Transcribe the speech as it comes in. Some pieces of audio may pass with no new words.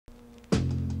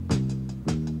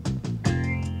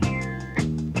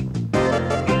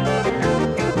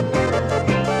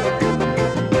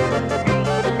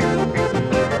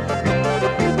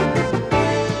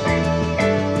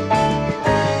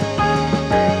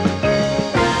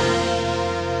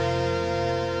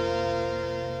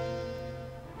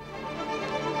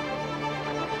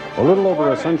A little over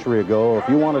a century ago, if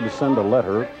you wanted to send a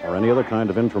letter or any other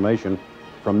kind of information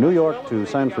from New York to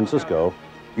San Francisco,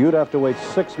 you'd have to wait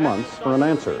 6 months for an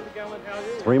answer.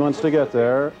 3 months to get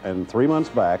there and 3 months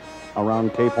back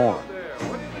around Cape Horn.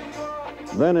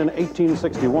 Then in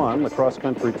 1861, the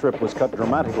cross-country trip was cut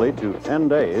dramatically to 10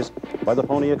 days by the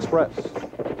Pony Express.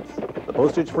 The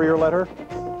postage for your letter?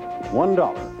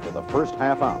 $1 for the first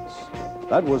half ounce.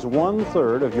 That was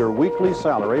 1/3 of your weekly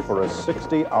salary for a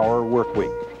 60-hour work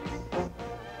week.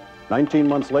 19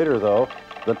 months later, though,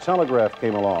 the telegraph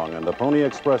came along and the Pony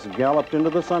Express galloped into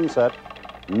the sunset,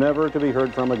 never to be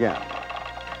heard from again.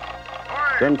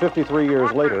 Then 53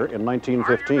 years later, in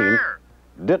 1915,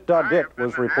 dit.dit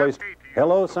was replaced,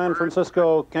 "Hello, San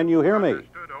Francisco, can you hear me?"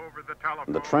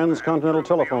 And the transcontinental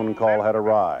telephone call had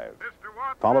arrived,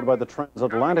 followed by the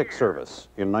transatlantic service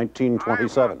in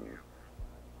 1927.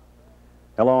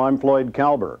 Hello, I'm Floyd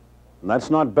Calber, and that's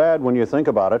not bad when you think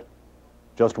about it.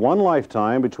 Just one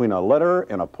lifetime between a letter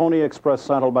in a Pony Express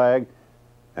saddlebag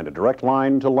and a direct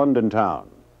line to London town.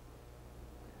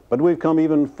 But we've come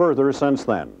even further since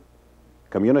then.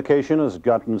 Communication has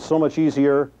gotten so much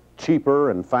easier, cheaper,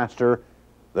 and faster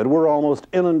that we're almost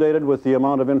inundated with the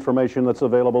amount of information that's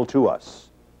available to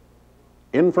us.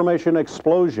 Information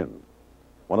explosion,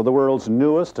 one of the world's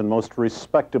newest and most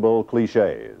respectable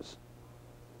cliches.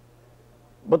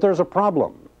 But there's a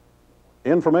problem.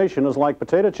 Information is like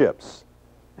potato chips,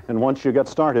 and once you get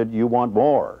started, you want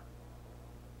more.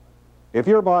 If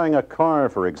you're buying a car,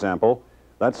 for example,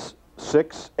 that's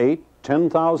 $6,000, $8,000,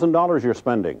 $10,000 you're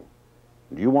spending.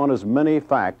 And you want as many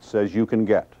facts as you can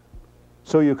get.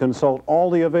 So you consult all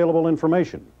the available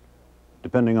information,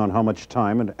 depending on how much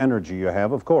time and energy you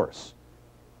have, of course.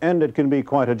 And it can be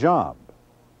quite a job.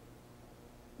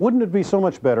 Wouldn't it be so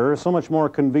much better, so much more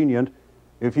convenient,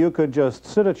 if you could just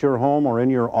sit at your home or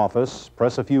in your office,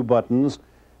 press a few buttons,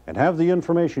 and have the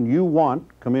information you want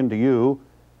come into you,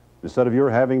 instead of your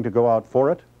having to go out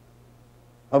for it?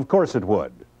 Of course it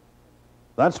would.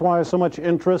 That's why so much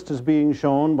interest is being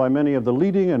shown by many of the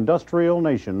leading industrial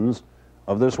nations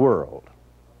of this world.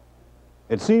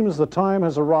 It seems the time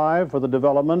has arrived for the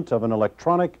development of an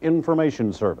electronic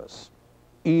information service,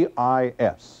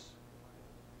 EIS.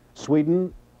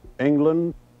 Sweden,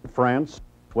 England, France,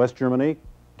 West Germany,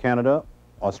 Canada,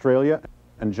 Australia,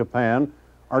 and Japan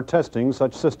are testing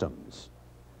such systems.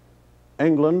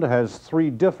 England has 3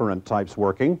 different types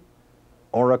working: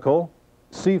 Oracle,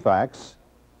 CFAX,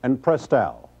 and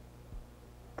Prestal.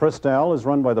 Prestal is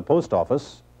run by the Post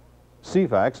Office,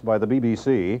 CFAX by the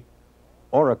BBC,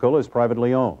 Oracle is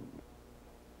privately owned.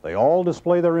 They all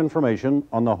display their information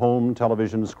on the home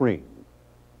television screen.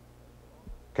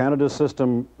 Canada's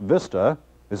system, Vista,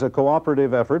 is a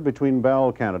cooperative effort between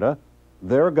Bell Canada,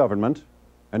 their government,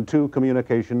 and 2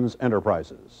 communications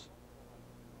enterprises.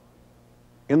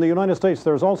 In the United States,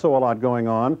 there's also a lot going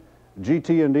on.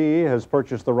 GT&E has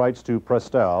purchased the rights to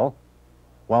Prestal,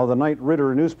 while the Knight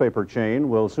Ridder newspaper chain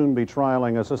will soon be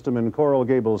trialing a system in Coral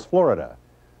Gables, Florida,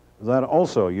 that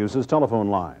also uses telephone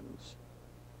lines.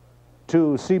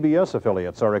 2 CBS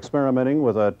affiliates are experimenting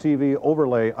with a TV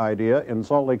overlay idea in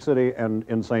Salt Lake City and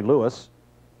in St. Louis.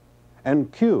 And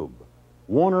Cube,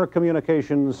 Warner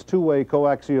Communications' 2-way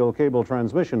coaxial cable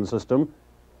transmission system,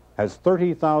 has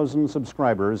 30,000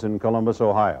 subscribers in Columbus,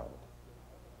 Ohio.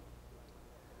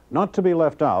 Not to be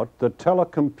left out, the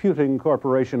Telecomputing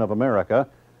Corporation of America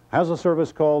has a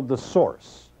service called The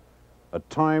Source, a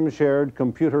time-shared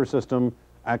computer system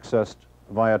accessed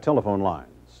via telephone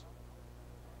lines.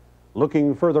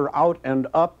 Looking further out and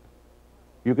up,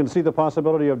 you can see the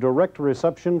possibility of direct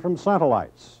reception from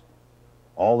satellites.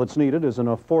 All that's needed is an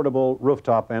affordable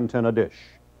rooftop antenna dish.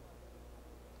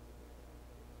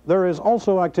 There is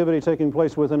also activity taking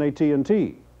place within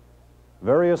AT&T.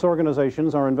 Various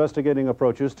organizations are investigating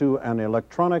approaches to an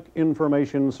electronic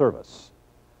information service.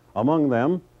 Among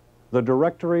them, the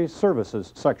Directory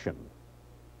Services section.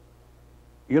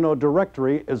 You know,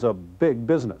 directory is a big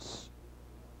business.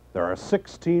 There are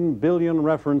 16 billion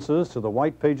references to the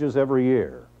white pages every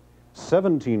year,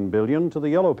 17 billion to the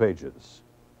yellow pages.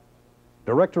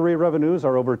 Directory revenues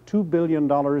are over $2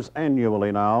 billion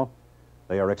annually now.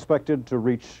 They are expected to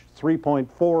reach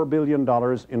 $3.4 billion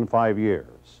in 5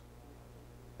 years.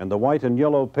 And the white and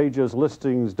yellow pages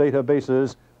listings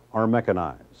databases are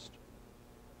mechanized.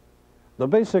 The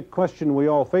basic question we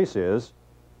all face is,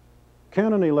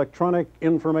 can an electronic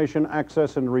information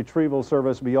access and retrieval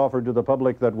service be offered to the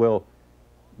public that will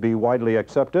be widely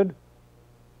accepted,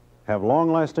 have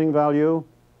long-lasting value,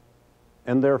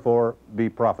 and therefore be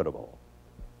profitable?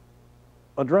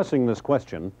 Addressing this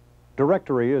question,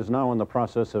 Directory is now in the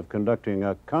process of conducting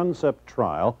a concept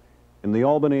trial in the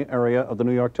Albany area of the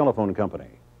New York Telephone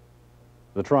Company.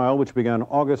 The trial, which began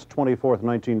August 24th,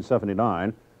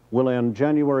 1979, will end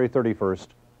January 31st,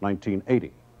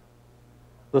 1980.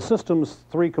 The system's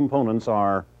three components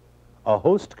are a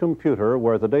host computer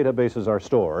where the databases are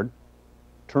stored,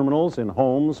 terminals in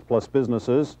homes plus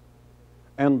businesses,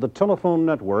 and the telephone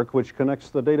network which connects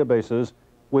the databases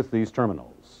with these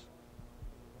terminals.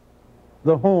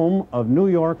 The home of New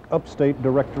York Upstate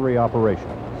Directory Operations.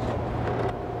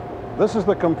 This is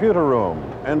the computer room,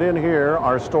 and in here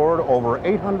are stored over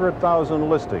 800,000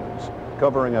 listings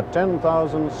covering a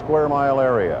 10,000 square mile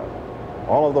area.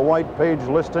 All of the white page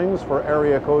listings for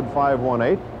area code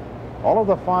 518, all of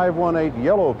the 518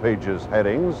 yellow pages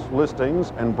headings,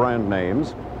 listings, and brand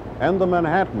names, and the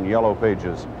Manhattan yellow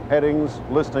pages, headings,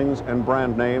 listings, and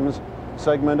brand names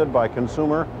segmented by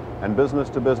consumer and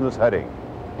business-to-business heading.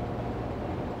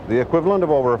 The equivalent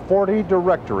of over 40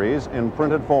 directories in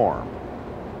printed form.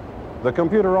 The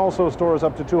computer also stores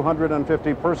up to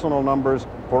 250 personal numbers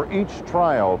for each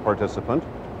trial participant,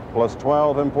 plus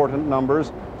 12 important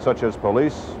numbers such as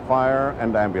police, fire,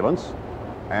 and ambulance,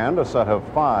 and a set of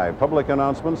 5 public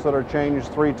announcements that are changed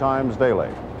 3 times daily.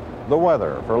 The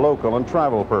weather for local and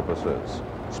travel purposes,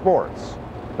 sports,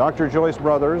 Dr. Joyce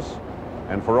Brothers,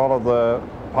 and for all of the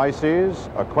Pisces,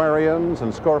 Aquarians,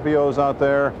 and Scorpios out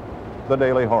there, the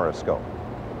daily horoscope.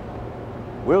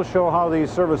 We'll show how these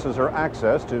services are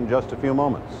accessed in just a few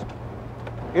moments.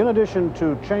 In addition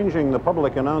to changing the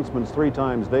public announcements 3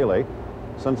 times daily,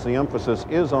 since the emphasis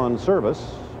is on service,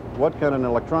 what can an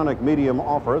electronic medium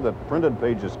offer that printed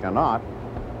pages cannot?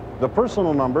 The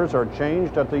personal numbers are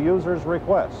changed at the user's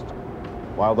request,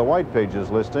 while the white pages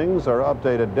listings are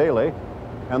updated daily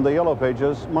and the yellow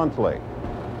pages monthly.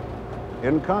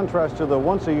 In contrast to the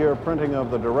once-a-year printing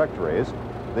of the directories,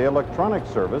 the electronic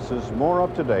service is more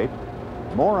up-to-date,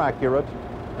 more accurate,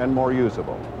 and more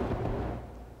usable.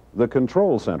 The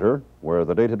control center, where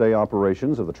the day-to-day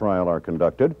operations of the trial are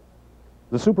conducted,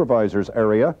 the supervisor's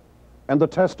area, and the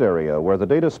test area, where the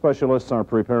data specialists are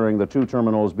preparing the 2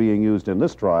 terminals being used in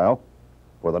this trial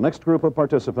for the next group of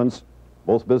participants,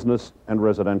 both business and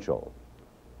residential.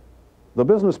 The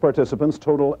business participants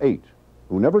total 8,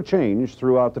 who never change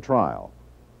throughout the trial,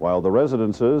 while the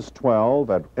residences, 12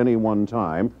 at any one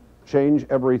time, change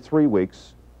every 3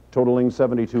 weeks, totaling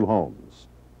 72 homes.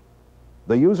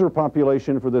 The user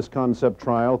population for this concept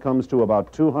trial comes to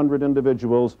about 200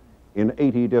 individuals in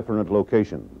 80 different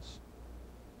locations.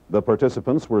 The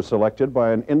participants were selected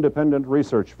by an independent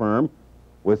research firm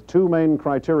with 2 main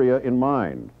criteria in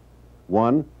mind.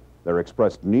 1, their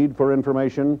expressed need for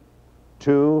information.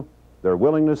 2, their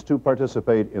willingness to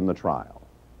participate in the trial.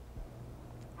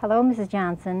 Hello, Mrs.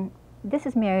 Johnson. This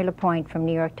is Mary LaPointe from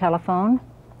New York Telephone.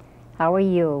 How are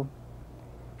you?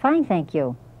 Fine, thank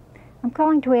you. I'm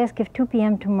calling to ask if 2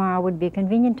 p.m. tomorrow would be a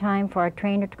convenient time for our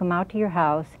trainer to come out to your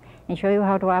house and show you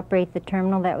how to operate the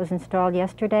terminal that was installed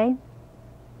yesterday?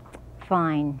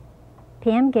 Fine.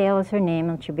 Pam Gale is her name,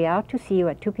 and she'll be out to see you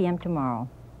at 2 p.m. tomorrow.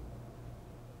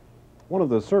 One of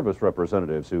the service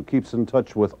representatives who keeps in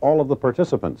touch with all of the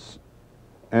participants.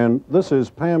 And this is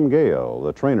Pam Gale,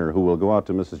 the trainer who will go out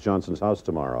to Mrs. Johnson's house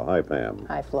tomorrow. Hi, Pam.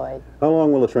 Hi, Floyd. How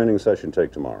long will the training session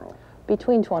take tomorrow?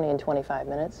 Between 20 and 25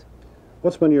 minutes.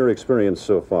 What's been your experience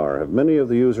so far? Have many of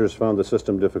the users found the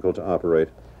system difficult to operate?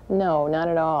 No, not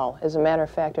at all. As a matter of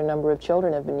fact, a number of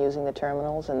children have been using the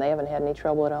terminals, and they haven't had any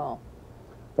trouble at all.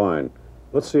 Fine.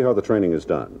 Let's see how the training is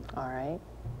done. All right.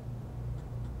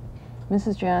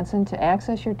 Mrs. Johnson, to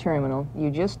access your terminal,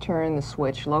 you just turn the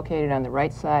switch located on the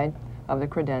right side of the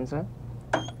credenza.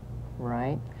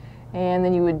 Right. And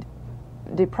then you would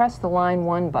depress the line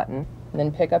 1 button,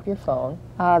 then pick up your phone.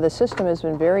 The system has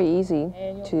been very easy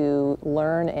to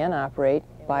learn and operate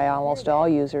by almost all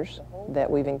users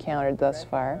that we've encountered thus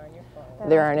far.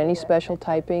 There aren't any special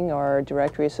typing or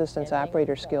directory assistance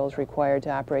operator skills required to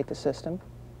operate the system.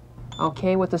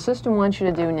 Okay, what the system wants you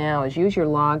to do now is use your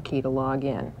log key to log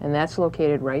in, and that's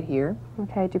located right here.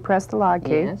 Okay, depress the log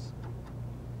key. Yes.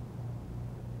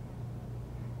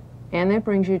 And that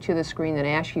brings you to the screen that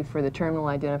asks you for the terminal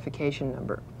identification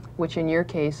number, which in your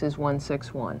case is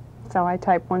 161. So I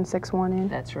type 161 in?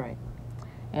 That's right.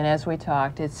 And as we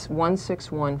talked, it's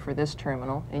 161 for this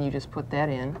terminal, and you just put that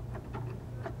in,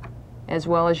 as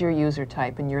well as your user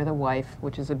type, and you're the wife,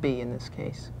 which is a B in this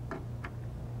case.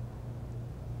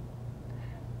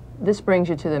 This brings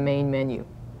you to the main menu,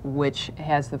 which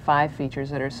has the 5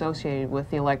 features that are associated with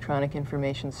the Electronic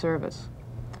Information Service.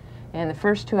 And the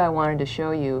first 2 I wanted to show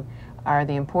you are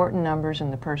the important numbers in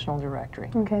the personal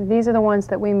directory. Okay, these are the ones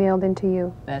that we mailed into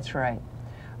you. That's right.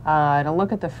 To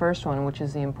look at the first one, which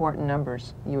is the important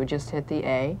numbers, you would just hit the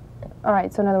A. All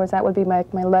right, so in other words, that would be my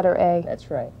letter A.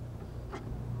 That's right.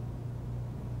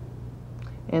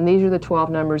 And these are the 12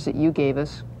 numbers that you gave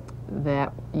us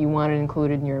that you wanted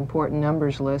included in your important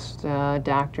numbers list,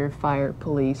 doctor, fire,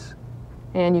 police.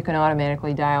 And you can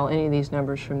automatically dial any of these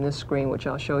numbers from this screen, which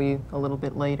I'll show you a little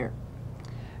bit later.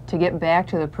 To get back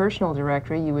to the personal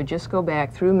directory, you would just go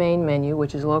back through main menu,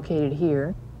 which is located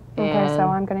here. Okay, so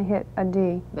I'm going to hit a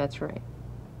D. That's right.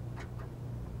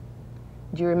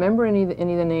 Do you remember any of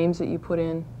the names that you put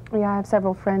in? Yeah, I have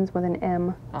several friends with an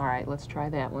M. All right, let's try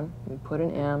that one. We put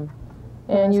an M,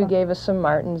 and you gave us some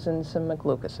Martins and some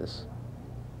McLucases.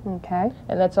 Okay.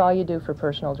 And that's all you do for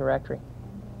personal directory.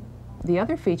 The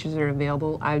other features that are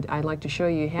available, I'd like to show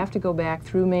you. You have to go back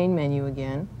through main menu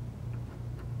again.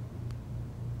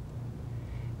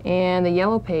 And the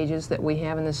yellow pages that we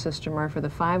have in the system are for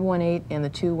the 518 and the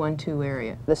 212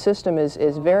 area. The system is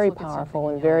very powerful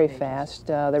and very fast.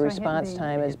 The response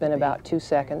time has been about 2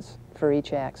 seconds for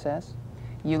each access.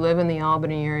 You live in the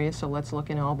Albany area, so let's look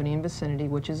in Albany and vicinity,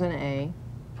 which is an A.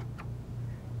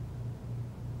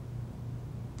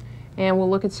 And we'll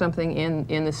look at something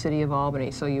in the city of Albany.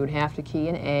 So you would have to key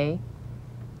an A,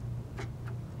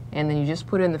 and then you just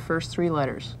put in the first 3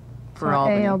 letters for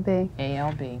Albany. ALB.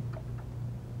 ALB.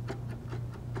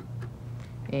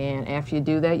 And after you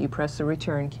do that, you press the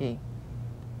return key.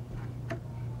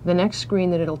 The next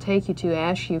screen that it'll take you to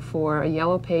asks you for a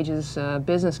Yellow Pages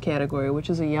business category, which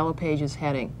is a Yellow Pages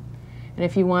heading. And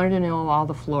if you wanted to know all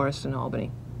the florists in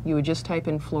Albany, you would just type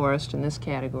in florist in this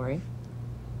category.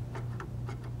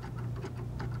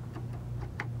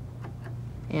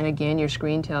 And again, your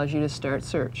screen tells you to start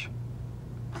search.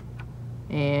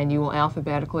 And you will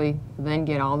alphabetically then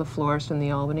get all the florists in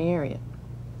the Albany area.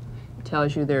 It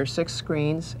tells you there are 6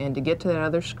 screens, and to get to that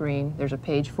other screen, there's a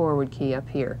page forward key up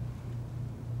here.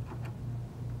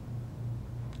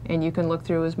 And you can look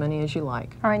through as many as you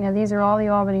like. All right, now these are all the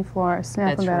Albany florists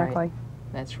alphabetically.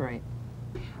 That's right.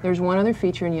 There's one other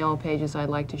feature in Yellow Pages I'd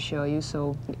like to show you,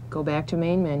 so go back to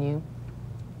main menu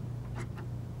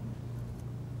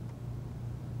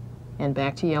and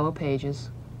back to Yellow Pages.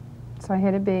 So I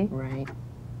hit a B. Right.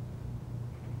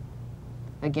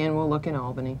 Again, we'll look in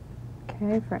Albany.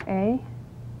 Okay, for A.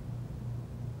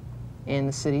 And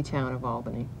the city town of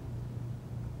Albany.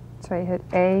 So I hit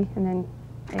A and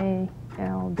then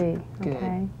ALB. Good.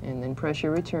 Okay. And then press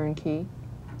your return key.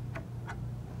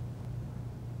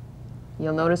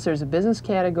 You'll notice there's a business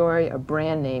category, a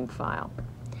brand name file.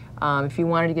 If you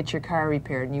wanted to get your car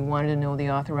repaired and you wanted to know the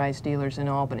authorized dealers in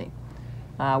Albany,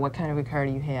 what kind of a car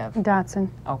do you have? Datsun.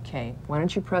 Okay. Why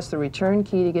don't you press the return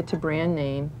key to get to brand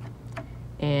name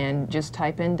and just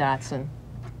type in Datsun.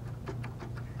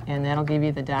 And that'll give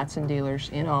you the Datsun dealers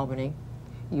in Albany.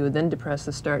 You would then depress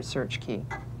the start search key.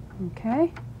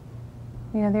 Okay.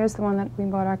 Yeah, there's the one that we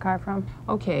bought our car from.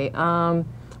 Okay.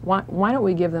 Why don't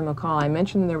we give them a call? I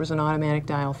mentioned there was an automatic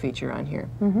dial feature on here.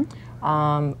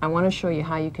 I want to show you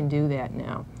how you can do that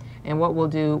now. And what we'll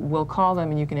do, we'll call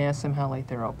them and you can ask them how late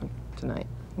they're open tonight.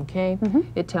 Okay?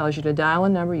 It tells you to dial a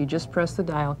number. You just press the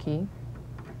dial key.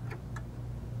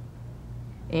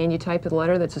 And you type the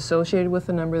letter that's associated with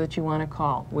the number that you want to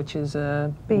call, which is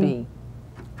B.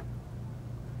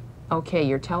 Okay,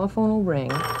 your telephone will ring.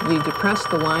 You depress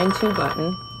the line 2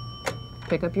 button,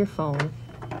 pick up your phone,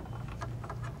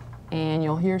 and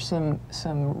you'll hear some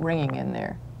ringing in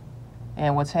there.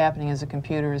 And what's happening is the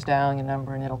computer is dialing a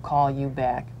number and it'll call you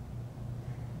back.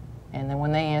 And then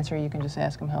when they answer, you can just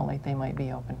ask them how late they might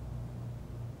be open.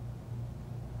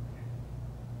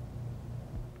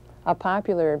 A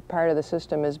popular part of the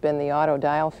system has been the auto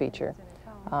dial feature.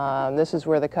 This is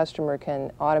where the customer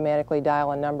can automatically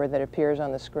dial a number that appears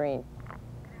on the screen.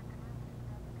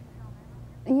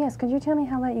 Yes, could you tell me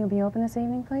how late you'll be open this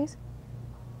evening, please?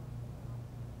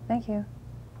 Thank you.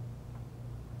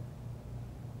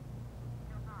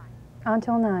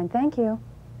 Until 9. Thank you.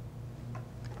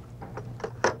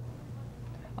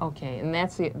 Okay, and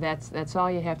that's all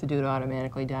you have to do to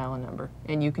automatically dial a number.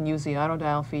 And you can use the auto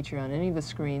dial feature on any of the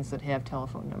screens that have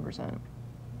telephone numbers on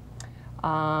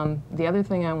them. The other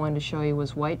thing I wanted to show you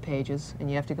was white pages, and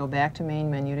you have to go back to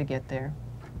main menu to get there.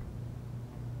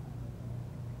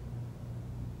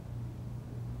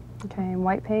 Okay, and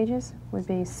white pages would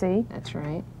be C. That's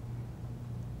right.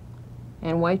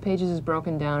 And white pages is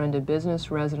broken down into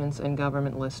business, residence, and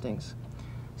government listings.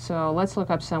 So let's look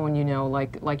up someone you know,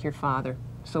 like your father.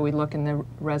 So we look in the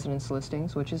residence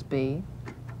listings, which is B.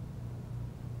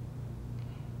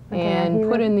 Okay, and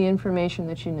put in the information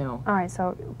that you know. All right,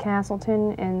 so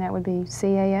Castleton, and that would be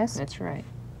CAS? That's right.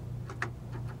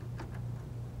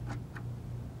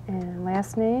 And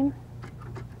last name?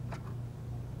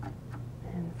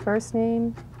 And first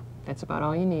name? That's about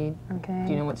all you need. Okay.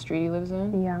 Do you know what street he lives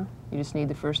in? Yeah. You just need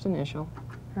the first initial.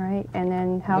 All right, and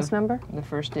then house number? The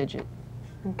first digit.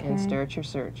 Okay. And start your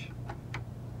search.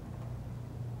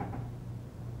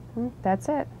 That's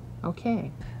it.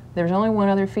 Okay. There's only one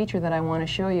other feature that I want to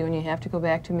show you, and you have to go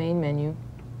back to main menu.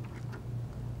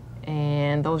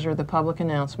 And those are the public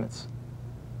announcements.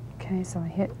 Okay, so I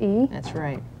hit E. That's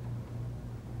right.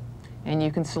 And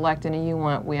you can select any you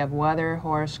want. We have weather,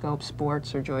 horoscope,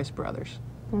 sports, or Joyce Brothers.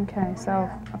 Okay, so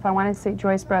if I wanted to see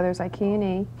Joyce Brothers, I key in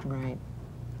E. Right.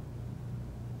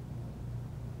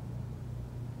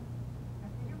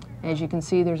 As you can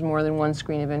see, there's more than one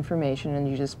screen of information, and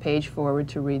you just page forward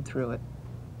to read through it.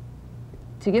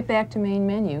 To get back to main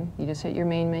menu, you just hit your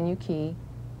main menu key.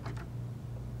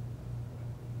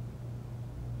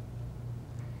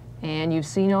 And you've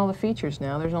seen all the features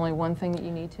now. There's only one thing that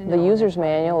you need to know. The user's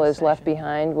manual is left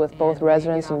behind with both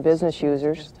residents and business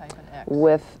users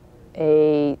with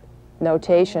a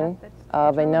notation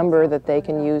of a number that they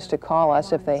can use to call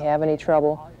us if they have any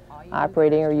trouble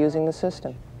operating or using the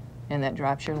system. And that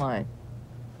drops your line.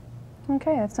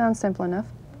 Okay, that sounds simple enough.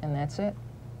 And that's it.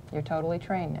 You're totally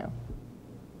trained now.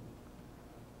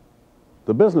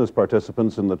 The business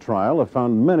participants in the trial have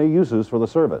found many uses for the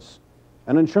service.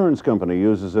 An insurance company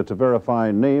uses it to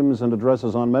verify names and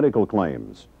addresses on medical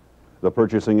claims. The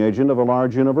purchasing agent of a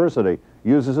large university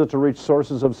uses it to reach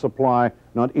sources of supply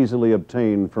not easily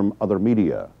obtained from other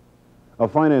media. A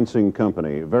financing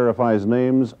company verifies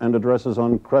names and addresses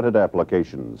on credit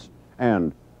applications,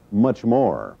 and much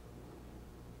more.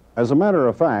 As a matter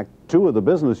of fact, 2 of the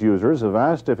business users have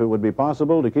asked if it would be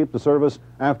possible to keep the service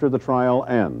after the trial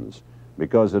ends,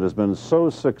 because it has been so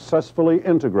successfully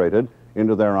integrated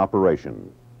into their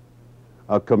operation.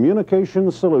 A communication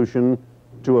solution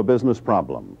to a business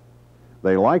problem.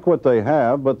 They like what they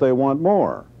have, but they want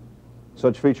more.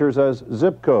 Such features as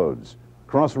zip codes,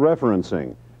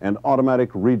 cross-referencing, and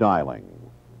automatic redialing.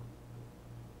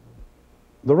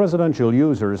 The residential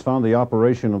users found the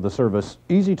operation of the service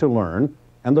easy to learn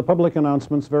and the public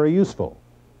announcements very useful.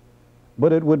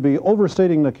 But it would be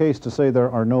overstating the case to say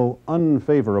there are no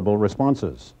unfavorable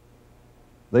responses.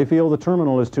 They feel the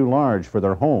terminal is too large for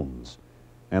their homes,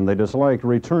 and they dislike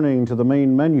returning to the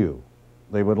main menu.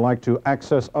 They would like to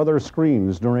access other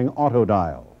screens during auto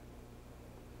dial.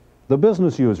 The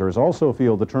business users also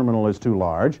feel the terminal is too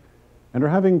large and are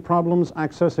having problems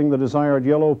accessing the desired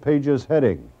Yellow Pages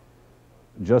heading,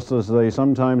 just as they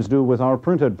sometimes do with our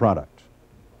printed product.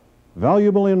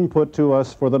 Valuable input to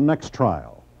us for the next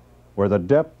trial, where the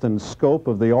depth and scope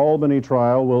of the Albany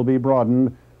trial will be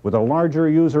broadened with a larger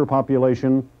user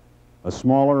population, a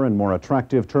smaller and more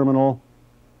attractive terminal,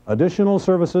 additional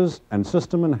services and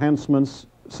system enhancements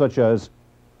such as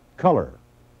color,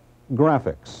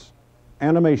 graphics,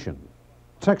 animation,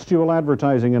 textual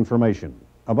advertising information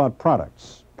about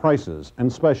products, prices,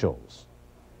 and specials,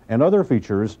 and other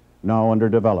features now under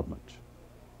development.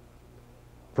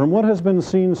 From what has been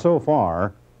seen so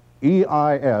far,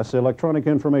 EIS, Electronic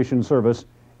Information Service,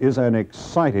 is an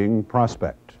exciting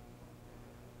prospect.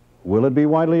 Will it be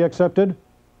widely accepted?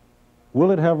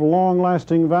 Will it have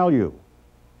long-lasting value?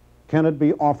 Can it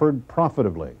be offered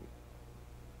profitably?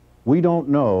 We don't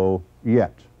know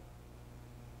yet,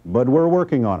 but we're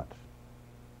working on it.